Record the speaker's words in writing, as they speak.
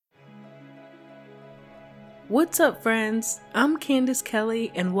What's up, friends? I'm Candace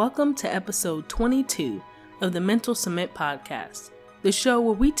Kelly, and welcome to episode 22 of the Mental Cement Podcast, the show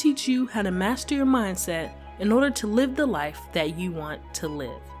where we teach you how to master your mindset in order to live the life that you want to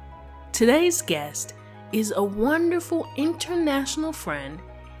live. Today's guest is a wonderful international friend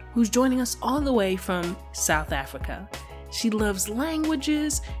who's joining us all the way from South Africa. She loves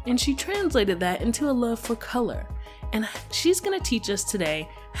languages, and she translated that into a love for color. And she's going to teach us today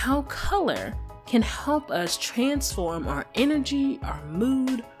how color can help us transform our energy, our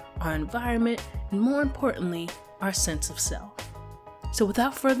mood, our environment, and more importantly, our sense of self. So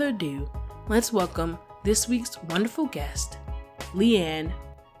without further ado, let's welcome this week's wonderful guest, Leanne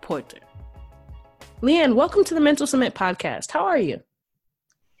Porter. Leanne, welcome to the Mental Cement Podcast. How are you?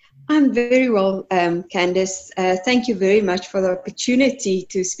 I'm very well, Candace. Thank you very much for the opportunity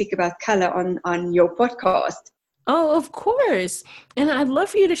to speak about color on your podcast. Oh, of course. And I'd love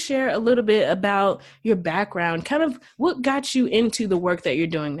for you to share a little bit about your background, kind of what got you into the work that you're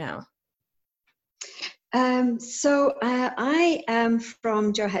doing now. I am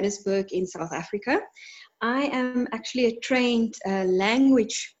from Johannesburg in South Africa. I am actually a trained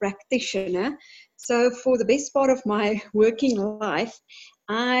language practitioner. So for the best part of my working life,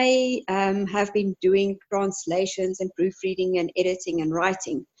 I have been doing translations and proofreading and editing and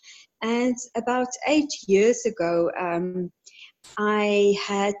writing. And about 8 years ago, I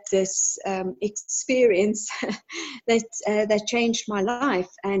had this experience that changed my life,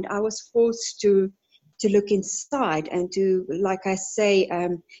 and I was forced to look inside and to, like I say,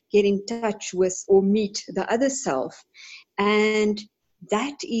 get in touch with or meet the other self. And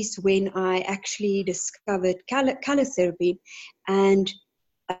that is when I actually discovered color therapy, and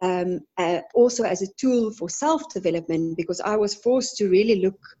also as a tool for self-development, because I was forced to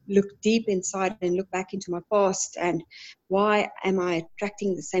really look deep inside and look back into my past, and why am I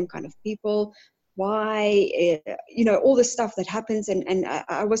attracting the same kind of people? Why, all the stuff that happens, and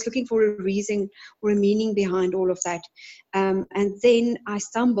I was looking for a reason or a meaning behind all of that. And then I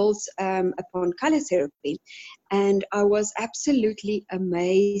stumbled upon color therapy, and I was absolutely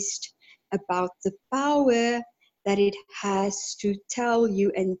amazed about the power that it has to tell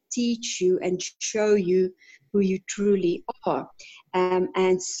you and teach you and show you who you truly are.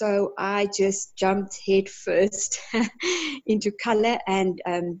 And so I just jumped head first into color and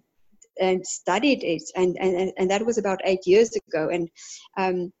studied it. And that was about 8 years ago. And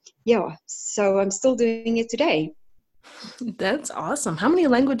so I'm still doing it today. That's awesome. How many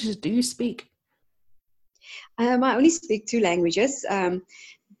languages do you speak? I only speak 2 languages,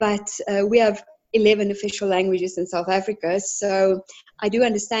 but we have 11 official languages in South Africa, so I do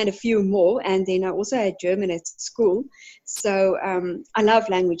understand a few more. And then I also had German at school, so I love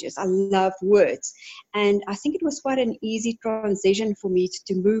languages, I love words, and I think it was quite an easy transition for me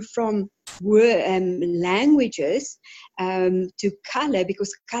to move from languages to color,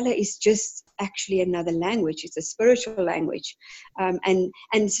 because color is just actually another language. It's a spiritual language,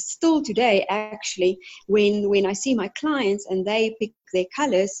 and still today, actually, when I see my clients and they pick their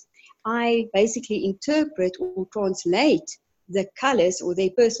colors, I basically interpret or translate the colors or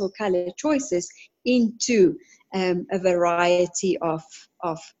their personal color choices into a variety of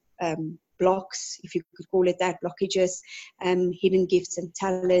blocks, if you could call it that, blockages, hidden gifts and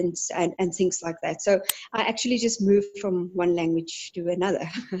talents, and things like that. So I actually just moved from one language to another.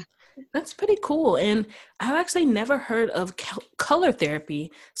 That's pretty cool. And I've actually never heard of color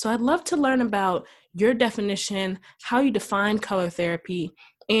therapy. So I'd love to learn about your definition, how you define color therapy,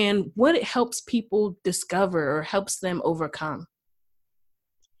 and what it helps people discover or helps them overcome.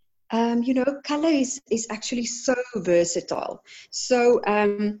 Color is actually so versatile. So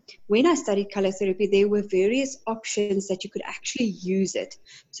when I studied color therapy, there were various options that you could actually use it.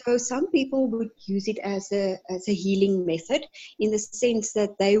 So some people would use it as a healing method, in the sense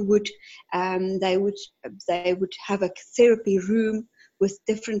that they would have a therapy room with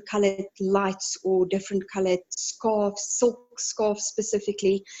different colored lights or different colored scarves, silk scarves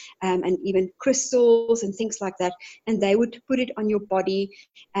specifically, and even crystals and things like that. And they would put it on your body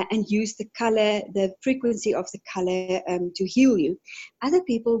and use the color, the frequency of the color to heal you. Other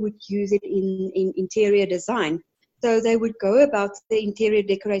people would use it in interior design. So they would go about the interior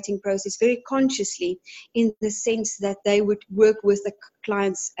decorating process very consciously, in the sense that they would work with the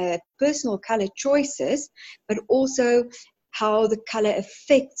client's personal color choices, but also how the color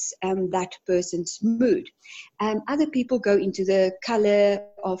affects that person's mood. Other people go into the color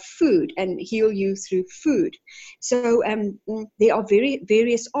of food and heal you through food. So there are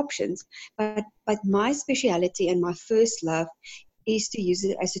various options, but my speciality and my first love is to use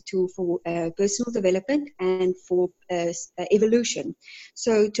it as a tool for personal development and for evolution.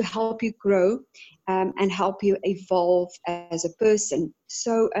 So to help you grow and help you evolve as a person.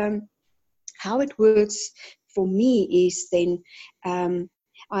 So how it works for me is then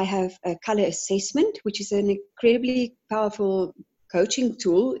I have a color assessment, which is an incredibly powerful coaching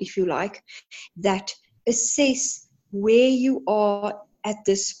tool, if you like, that assess where you are at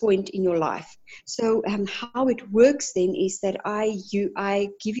this point in your life. So how it works then is that I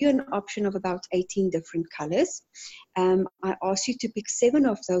give you an option of about 18 different colors. I ask you to pick 7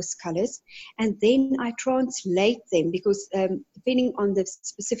 of those colors, and then I translate them because depending on the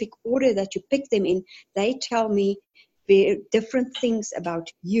specific order that you pick them in, they tell me very different things about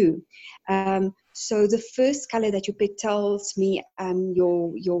you. So the first color that you pick tells me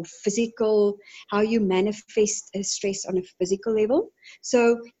your physical, how you manifest stress on a physical level.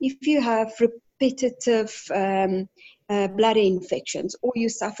 So if you have repetitive bladder infections, or you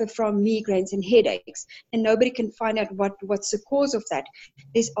suffer from migraines and headaches, and nobody can find out what's the cause of that,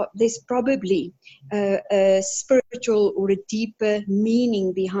 there's probably a spiritual or a deeper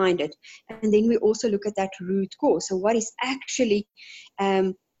meaning behind it. And then we also look at that root cause. So what is actually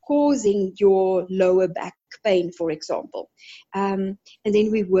causing your lower back pain, for example. And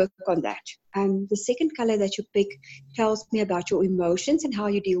then we work on that. The second color that you pick tells me about your emotions and how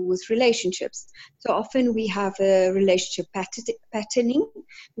you deal with relationships. So often we have a relationship patterning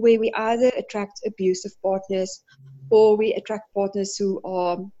where we either attract abusive partners, or we attract partners who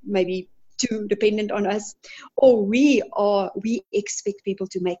are maybe too dependent on us, or we expect people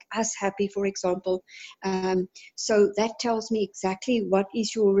to make us happy, for example. So that tells me exactly what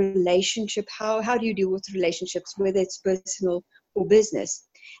is your relationship, how do you deal with relationships, whether it's personal or business.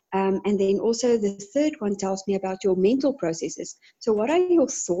 And then also the third one tells me about your mental processes. So what are your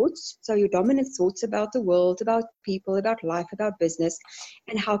thoughts? So your dominant thoughts about the world, about people, about life, about business,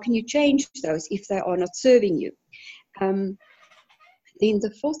 and how can you change those if they are not serving you? Then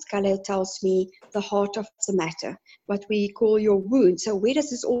the fourth color tells me the heart of the matter, what we call your wound. So where does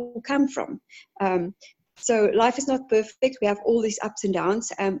this all come from? So life is not perfect. We have all these ups and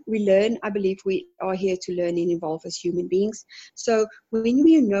downs. We learn. I believe we are here to learn and evolve as human beings. So when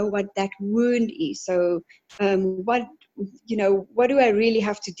we know what that wound is, so what do I really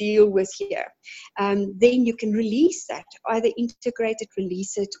have to deal with here? Then you can release that, either integrate it,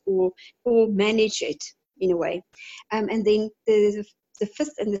 release it, or manage it in a way. And then the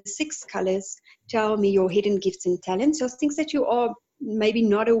fifth and the sixth colors tell me your hidden gifts and talents. So things that you are maybe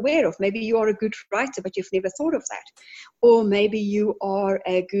not aware of. Maybe you are a good writer, but you've never thought of that. Or maybe you are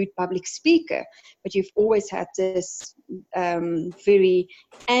a good public speaker, but you've always had this very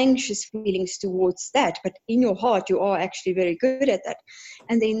anxious feelings towards that. But in your heart, you are actually very good at that.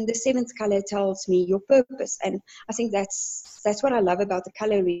 And then the seventh color tells me your purpose. And I think that's what I love about the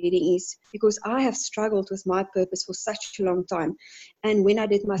color reading, is because I have struggled with my purpose for such a long time. And when I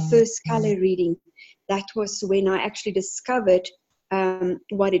did my first color reading, that was when I actually discovered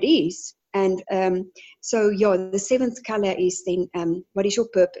what it is. And the seventh color is then what is your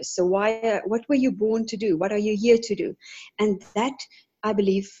purpose? So what were you born to do? What are you here to do? And that, I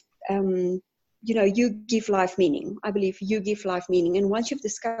believe, you give life meaning. I believe you give life meaning. And once you've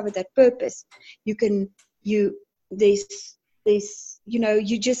discovered that purpose, you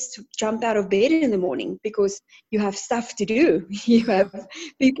just jump out of bed in the morning because you have stuff to do. You have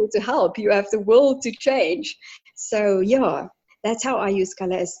people to help. You have the world to change. So yeah, that's how I use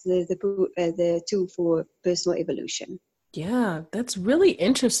color as the tool for personal evolution. Yeah, that's really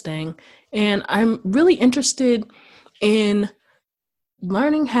interesting. And I'm really interested in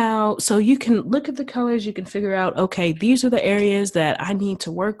learning how, so you can look at the colors, you can figure out, okay, these are the areas that I need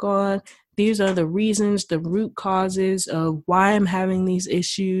to work on. These are the reasons, the root causes of why I'm having these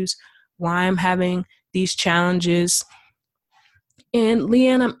issues, why I'm having these challenges. And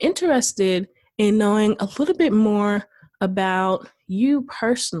Leanne, I'm interested in knowing a little bit more about you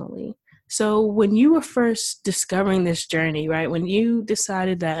personally. So when you were first discovering this journey, right, when you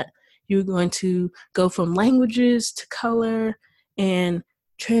decided that you were going to go from languages to color and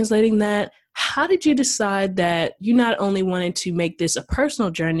translating that, how did you decide that you not only wanted to make this a personal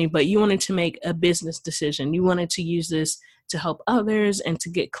journey, but you wanted to make a business decision? You wanted to use this to help others and to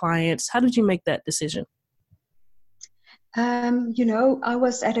get clients. How did you make that decision? I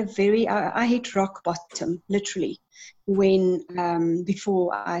was at I hit rock bottom, literally, when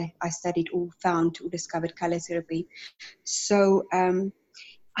before I studied or found or discovered color therapy. So I've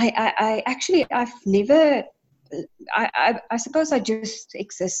never, I suppose I just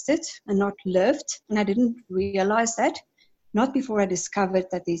existed and not lived, and I didn't realize that, not before I discovered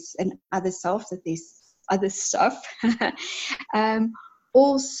that there's an other self, that there's other stuff.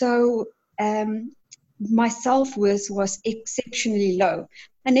 Also, my self-worth was exceptionally low.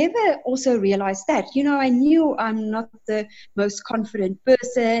 I never also realized that. I knew I'm not the most confident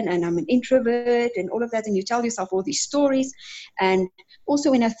person and I'm an introvert and all of that. And you tell yourself all these stories. And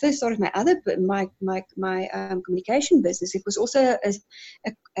also when I first started my communication business, it was also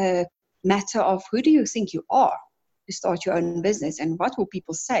a matter of who do you think you are to start your own business, and what will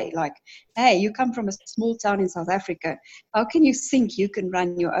people say? Like, hey, you come from a small town in South Africa. How can you think you can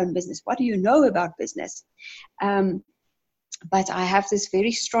run your own business? What do you know about business? But I have this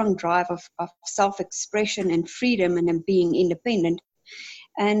very strong drive of self-expression and freedom and being independent.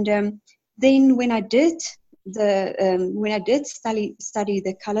 And then when I did study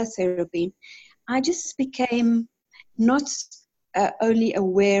the color therapy, I just became not only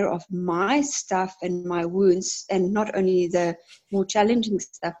aware of my stuff and my wounds, and not only the more challenging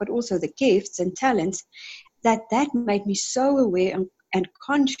stuff, but also the gifts and talents, that made me so aware and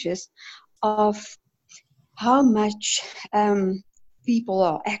conscious of how much people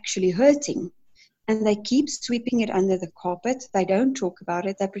are actually hurting. And they keep sweeping it under the carpet. They don't talk about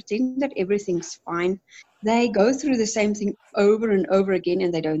it. They pretend that everything's fine. They go through the same thing over and over again,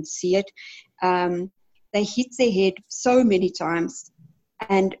 and they don't see it. They hit their head so many times.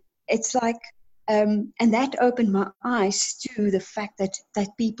 And it's like, and that opened my eyes to the fact that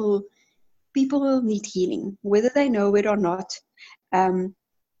people need healing, whether they know it or not.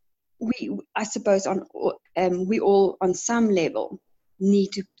 I suppose we all on some level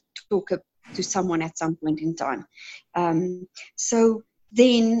need to talk to someone at some point in time. So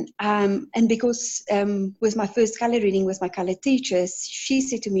then, and because with my first color reading with my color teachers, she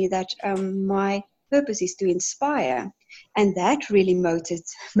said to me that my purpose is to inspire. And that really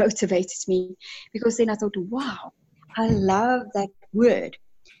motivated me, because then I thought, wow, I love that word.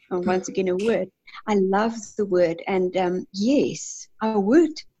 Once again, a word. I love the word. And yes, I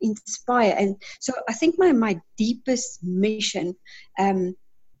would inspire. And so I think my deepest mission and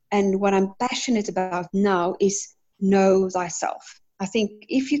what I'm passionate about now is know thyself. I think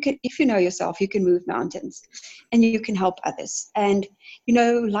if you know yourself, you can move mountains and you can help others. And,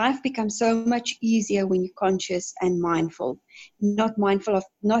 life becomes so much easier when you're conscious and mindful, not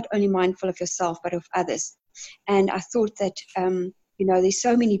only mindful of yourself, but of others. And I thought that, there's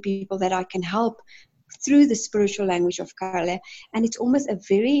so many people that I can help through the spiritual language of color. And it's almost a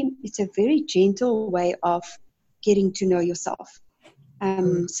very gentle way of getting to know yourself.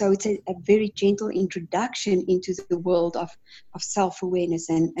 So it's a very gentle introduction into the world of self-awareness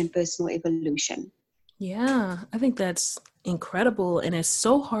and personal evolution. Yeah, I think that's incredible. And it's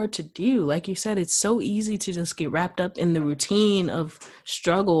so hard to do. Like you said, it's so easy to just get wrapped up in the routine of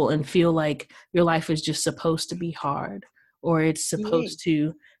struggle and feel like your life is just supposed to be hard, or it's supposed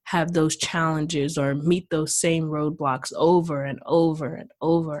to have those challenges or meet those same roadblocks over and over and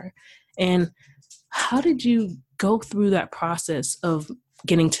over. And how did you go through that process of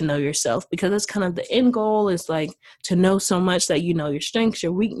getting to know yourself? Because that's kind of the end goal, is like to know so much that you know your strengths,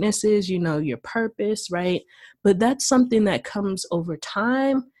 your weaknesses, you know your purpose, right? But that's something that comes over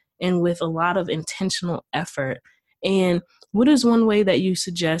time and with a lot of intentional effort. And what is one way that you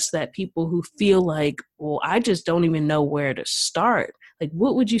suggest that people who feel like, well, I just don't even know where to start, like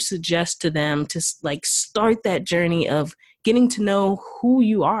what would you suggest to them to like start that journey of getting to know who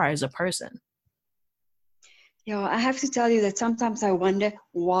you are as a person? Yeah, I have to tell you that sometimes I wonder,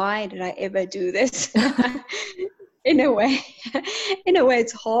 why did I ever do this? In a way,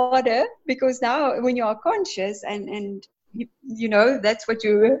 it's harder, because now when you are conscious and that's what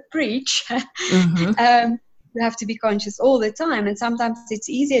you preach. Mm-hmm. You have to be conscious all the time, and sometimes it's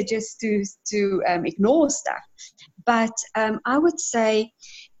easier just to ignore stuff. But I would say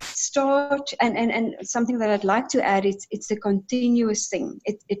start, and something that I'd like to add, it's a continuous thing.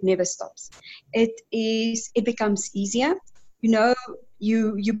 It never stops. It becomes easier.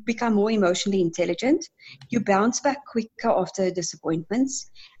 You become more emotionally intelligent. You bounce back quicker after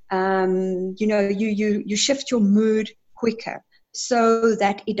disappointments. You shift your mood quicker, so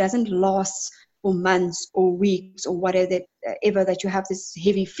that it doesn't last for months or weeks or whatever that you have this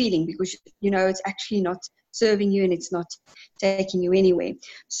heavy feeling, because it's actually not serving you and it's not taking you anywhere.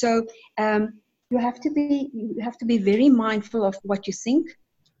 So you have to be very mindful of what you think,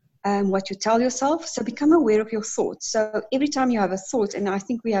 what you tell yourself. So become aware of your thoughts. So every time you have a thought, and I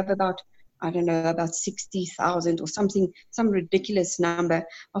think we have about 60,000 or something, some ridiculous number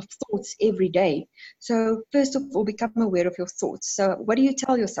of thoughts every day. So first of all, become aware of your thoughts. So what do you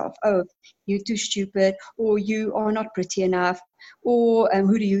tell yourself? Oh, you're too stupid, or you are not pretty enough, or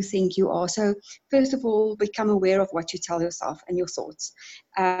who do you think you are? So first of all, become aware of what you tell yourself and your thoughts.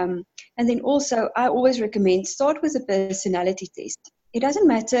 And then also, I always recommend start with a personality test. It doesn't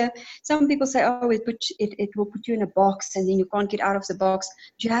matter. Some people say, oh, it will put you in a box and then you can't get out of the box.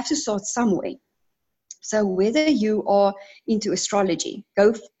 But you have to start somewhere. So whether you are into astrology,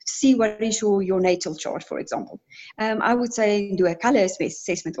 go see what is your natal chart, for example. I would say do a color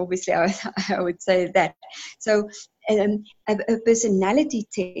assessment. Obviously, I would say that. So a personality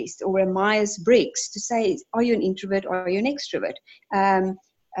test or a Myers-Briggs to say, are you an introvert or are you an extrovert?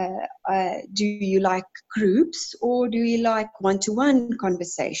 Do you like groups or do you like one-to-one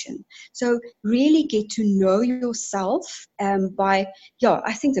conversation? So really get to know yourself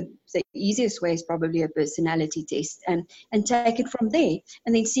I think the easiest way is probably a personality test and take it from there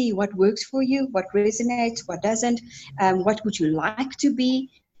and then see what works for you, what resonates, what doesn't, what would you like to be.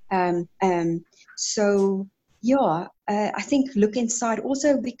 I think look inside,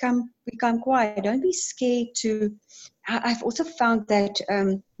 also become quiet. Don't be scared to. I've also found that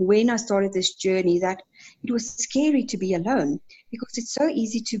when I started this journey that it was scary to be alone because it's so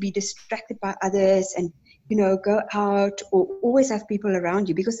easy to be distracted by others and, go out or always have people around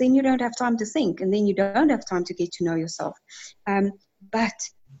you because then you don't have time to think and then you don't have time to get to know yourself. But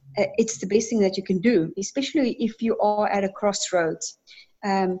it's the best thing that you can do, especially if you are at a crossroads.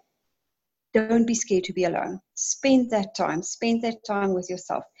 Don't be scared to be alone. Spend that time with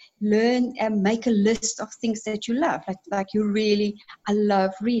yourself. Learn and make a list of things that you love. I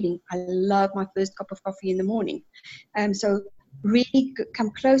love reading. I love my first cup of coffee in the morning. So really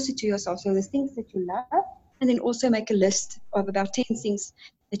come closer to yourself. So the things that you love, and then also make a list of about 10 things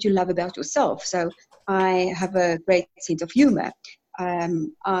that you love about yourself. So I have a great sense of humor.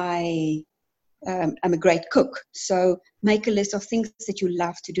 I'm a great cook. So make a list of things that you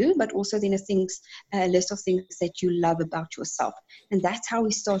love to do, but also then a list of things that you love about yourself. And that's how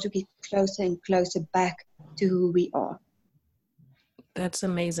we start to get closer and closer back to who we are. That's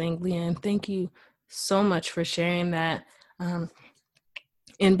amazing, Leanne. Thank you so much for sharing that.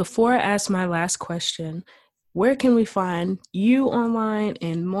 And before I ask my last question, where can we find you online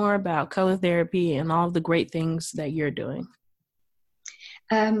and more about color therapy and all the great things that you're doing?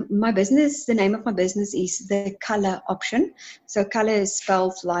 The name of my business is The Color Option. So color is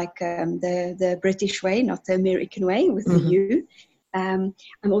spelled like the British way, not the American way with the U. I'm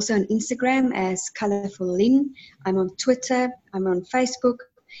also on Instagram as Colorful Lynn. I'm on Twitter. I'm on Facebook.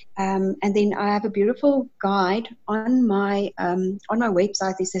 And then I have a beautiful guide on my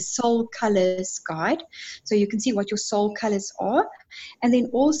website. It's a soul colors guide. So you can see what your soul colors are. And then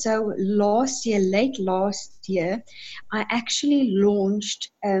also late last year, I actually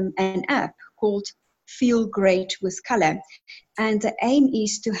launched an app called Feel Great with Color. And the aim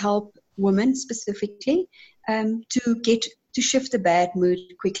is to help women specifically to shift a bad mood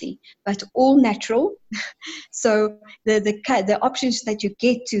quickly, but all natural. So the options that you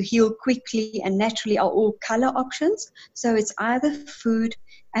get to heal quickly and naturally are all color options. So it's either food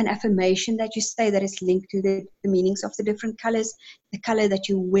and affirmation that you say that is linked to the meanings of the different colors, the color that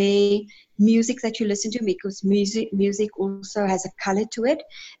you wear, music that you listen to, because music also has a color to it,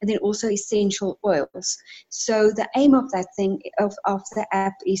 and then also essential oils. So the aim of that thing, of the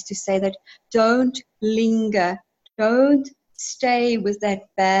app, is to say that don't linger, don't stay with that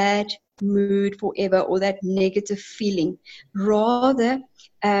bad mood forever or that negative feeling. Rather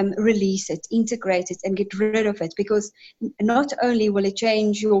release it, integrate it, and get rid of it, because not only will it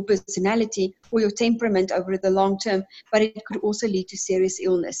change your personality or your temperament over the long term, but it could also lead to serious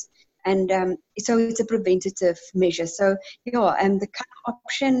illness. And so it's a preventative measure. So the color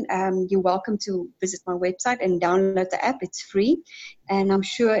option, you're welcome to visit my website and download the app. It's free, and I'm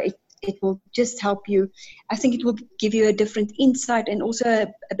sure it will just help you. I think it will give you a different insight and also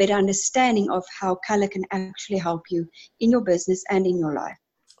a better understanding of how color can actually help you in your business and in your life.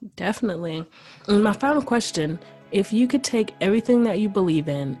 Definitely. And my final question, if you could take everything that you believe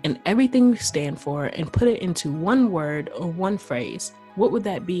in and everything you stand for and put it into one word or one phrase, what would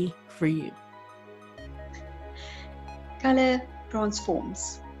that be for you? Color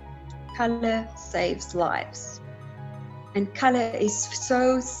transforms. Color saves lives. And color is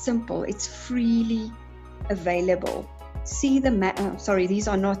so simple. It's freely available. See these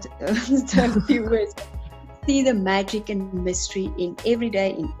are not a few words. See the magic and mystery in every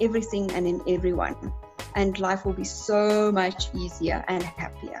day, in everything, and in everyone. And life will be so much easier and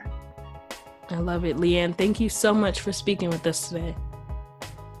happier. I love it, Leanne. Thank you so much for speaking with us today.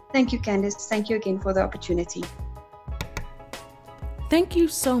 Thank you, Candice. Thank you again for the opportunity. Thank you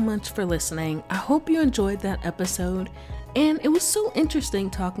so much for listening. I hope you enjoyed that episode. And it was so interesting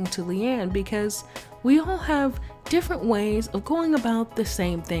talking to Leanne because we all have different ways of going about the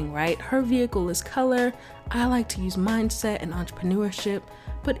same thing, right? Her vehicle is color. I like to use mindset and entrepreneurship.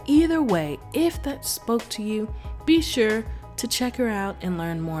 But either way, if that spoke to you, be sure to check her out and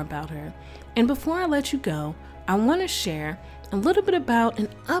learn more about her. And before I let you go, I want to share a little bit about an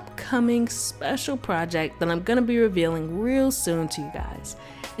upcoming special project that I'm going to be revealing real soon to you guys.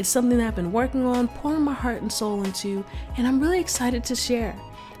 It's something that I've been working on, pouring my heart and soul into, and I'm really excited to share.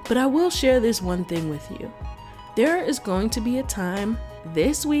 But I will share this one thing with you. There is going to be a time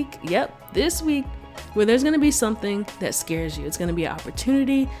this week, where there's going to be something that scares you. It's going to be an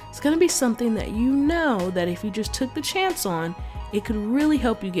opportunity. It's going to be something that you know that if you just took the chance on, it could really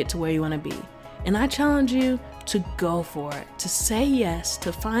help you get to where you want to be. And I challenge you to go for it, to say yes,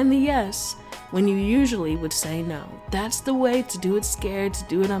 to find the yes when you usually would say no. That's the way to do it scared, to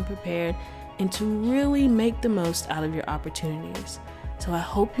do it unprepared, and to really make the most out of your opportunities. So I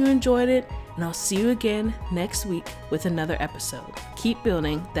hope you enjoyed it, and I'll see you again next week with another episode. Keep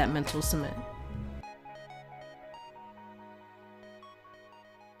building that mental cement.